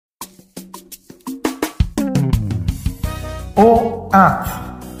O earth,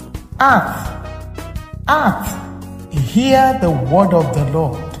 earth, earth, hear the word of the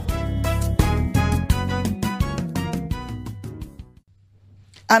Lord.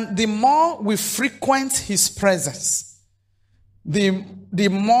 And the more we frequent his presence, the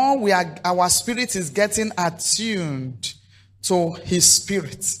more our spirit is getting attuned to his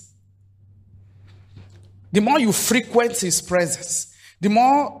spirit. The more you frequent his presence, the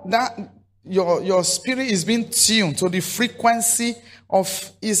more that your spirit is being tuned to the frequency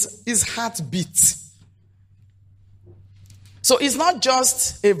of his heartbeat. So it's not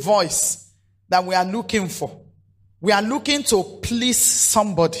just a voice that we are looking for. We are looking to please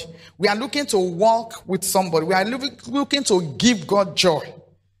somebody. We are looking to walk with somebody. We are looking to give God joy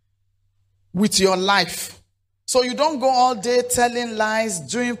with your life. So you don't go all day telling lies,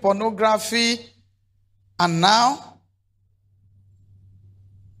 doing pornography, and now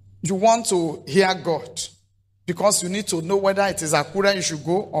you want to hear God because you need to know whether it is Akura you should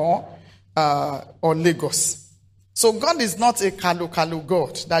go or Lagos. So God is not a kalu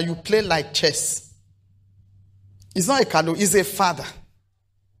God that you play like chess. He's not a kalu, he's a father.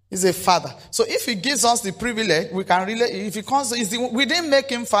 He's a father. So if he gives us the privilege, we can relate. If he comes, we didn't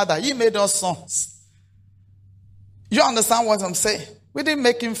make him father, he made us sons. You understand what I'm saying? We didn't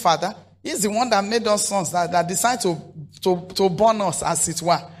make him father. He's the one that made us sons, that decided to born us, as it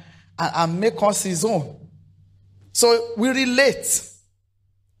were, and make us his own. So we relate.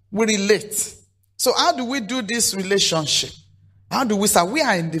 We relate. So how do we do this relationship? How do we start? We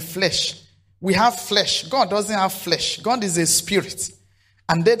are in the flesh. We have flesh. God doesn't have flesh. God is a spirit.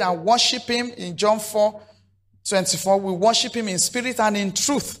 And they that worship him in John 4:24, we worship him in spirit and in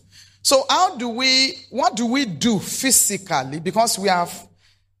truth. So what do we do physically? Because we have,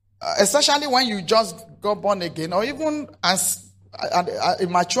 especially when you just got born again, or even as a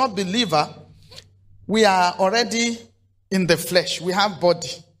mature believer, we are already in the flesh. We have body.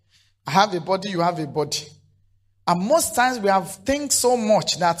 I have a body, you have a body. And most times we have think so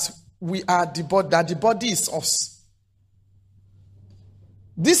much that we are the body, that the body is us.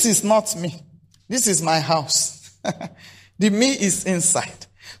 This is not me. This is my house. The me is inside.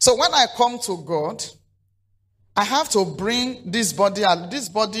 So when I come to God, I have to bring this body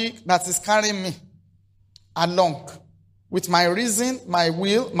that is carrying me along with my reason, my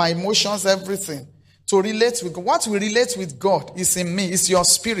will, my emotions, everything, to relate with God. What we relate with God is in me. It's your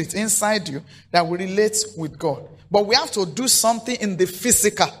spirit inside you that we relate with God. But we have to do something in the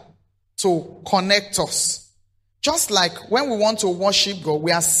physical to connect us. Just like when we want to worship God,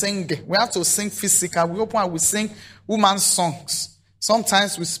 we are singing. We have to sing physical. We open and we sing woman's songs.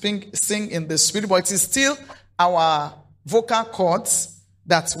 Sometimes we sing in the spirit, but it is still our vocal cords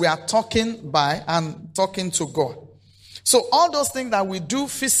that we are talking by and talking to God. So all those things that we do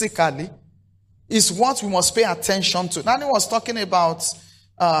physically is what we must pay attention to. Nanny was talking about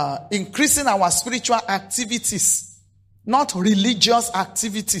increasing our spiritual activities, not religious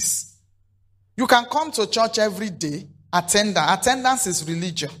activities. You can come to church every day, attendance is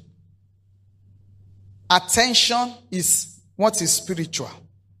religion. Attention is what is spiritual.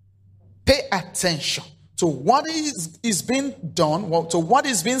 Pay attention to what is being done, to what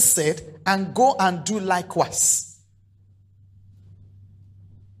is being said, and go and do likewise.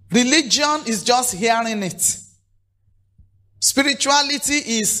 Religion is just hearing it. Spirituality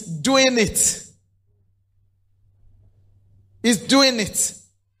is doing it. It's doing it.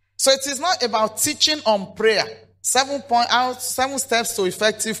 So it is not about teaching on prayer. 7 steps to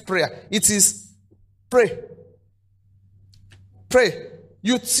effective prayer. It is pray. Pray.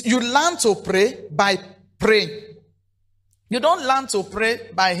 You learn to pray by praying. You don't learn to pray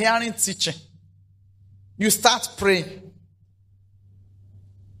by hearing teaching. You start praying.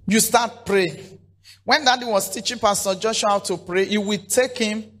 You start praying. When Daddy was teaching Pastor Joshua how to pray, he would take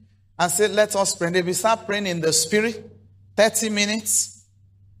him and say, let us pray. They will start praying in the spirit, 30 minutes.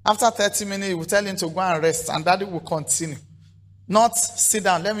 After 30 minutes, he will tell him to go and rest, and Daddy will continue. Not sit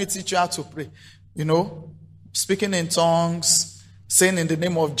down, let me teach you how to pray. Speaking in tongues, saying in the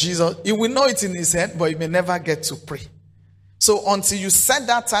name of Jesus. He will know it in his head, but he may never get to pray. So until you set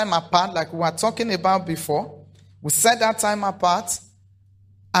that time apart, like we were talking about before, we set that time apart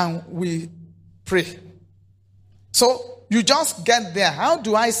and we pray. So you just get there. How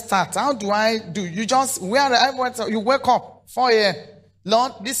do I start? How do I do? You just, you wake up, 4 a.m.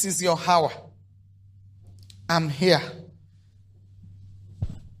 Lord, this is your hour. I'm here.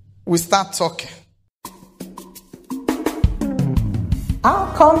 We start talking.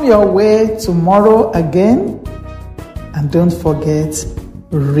 I'll come your way tomorrow again. And don't forget,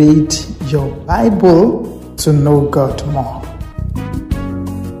 read your Bible to know God more.